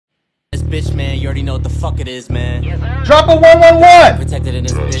bitch, man. You already know what the fuck it is, man. Drop a 111. Protected in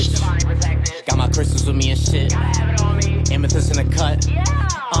this bitch. Got my crystals with me and shit. Amethyst in the cut.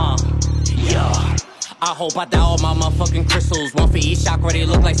 Yeah. I hope I die all my motherfucking crystals. One for each chakra, they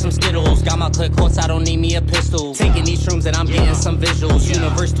look like some Skittles. Got my click close, I don't need me a pistol. Taking these shrooms and I'm getting some visuals.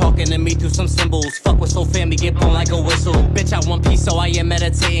 Universe talking to me through some symbols. Fuck with soul family, get blown like a whistle. Bitch, I want peace, so I am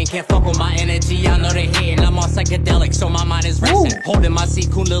meditating. Can't fuck with my energy, I know they hating. I'm all psychedelic, so my mind is racing. Holding my seat,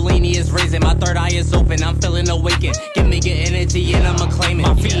 Kundalini is raising. My third eye is open, I'm feeling awakened. Give me good energy and I'ma claim it.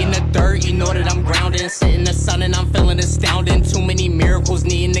 My feet in the dirt, you know that I'm grounded. Sit in the sun and I'm feeling astounding. Too many miracles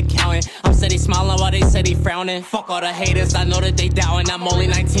needing to count it. I'm steady smiling while they steady frowning. Fuck all the haters, I know that they doubting. I'm only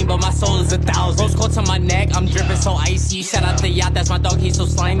 19, but my soul is 1,000. Rose quartz on my neck, I'm dripping so icy. Shout out the yacht, that's my dog, he's so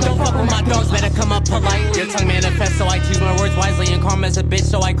slimy. Don't fuck with my dogs, better come up politely. Your tongue manifests, so I choose my words wisely. And karma's a bitch,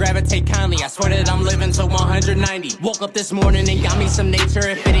 so I gravitate kindly. I swear that I'm living to 190. Woke up this morning and got me some nature.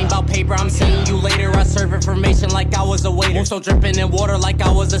 If it ain't about paper, I'm seeing you later. I serve information like I was a waiter. So dripping in water like I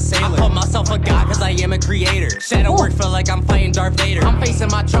was a sailor. I call myself a god, cause I am a creator. Shadow work feel like I'm fighting Darth Vader. I'm facing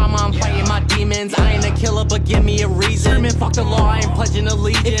my trauma, I'm fighting my demons. I ain't a killer, but give me a reason. Screaming fuck the law, I ain't pledging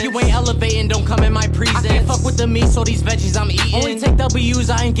allegiance. If you ain't elevating, don't come in my presence. I can't fuck with the meat, so these veggies I'm eating. Only take W's,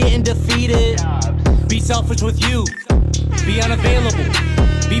 I ain't getting defeated. Be selfish with you. Be unavailable.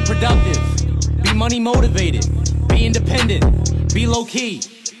 Be productive. Be money motivated. Be independent. Be low key.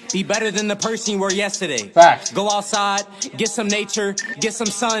 Be better than the person you were yesterday. Facts. Go outside, get some nature, get some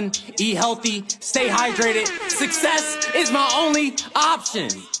sun, eat healthy, stay hydrated. Success is my only option.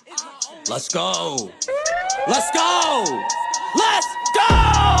 Let's go. Let's go. Let's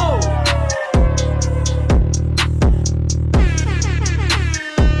go.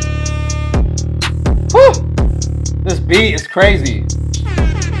 Whew. This beat is crazy.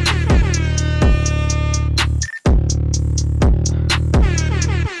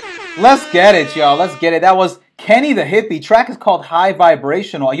 Let's get it, y'all. Let's get it. That was Kenny the Hippie. Track is called High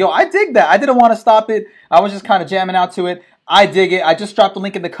Vibrational. Yo, I dig that. I didn't want to stop it. I was just kind of jamming out to it. I dig it. I just dropped the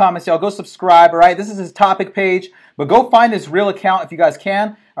link in the comments, y'all. Go subscribe, all right? This is his topic page. But go find his real account if you guys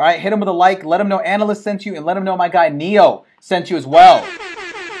can. All right? Hit him with a like. Let him know Anilyst sent you. And let him know my guy Neo sent you as well.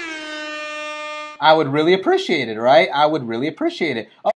 I would really appreciate it, all right? I would really appreciate it.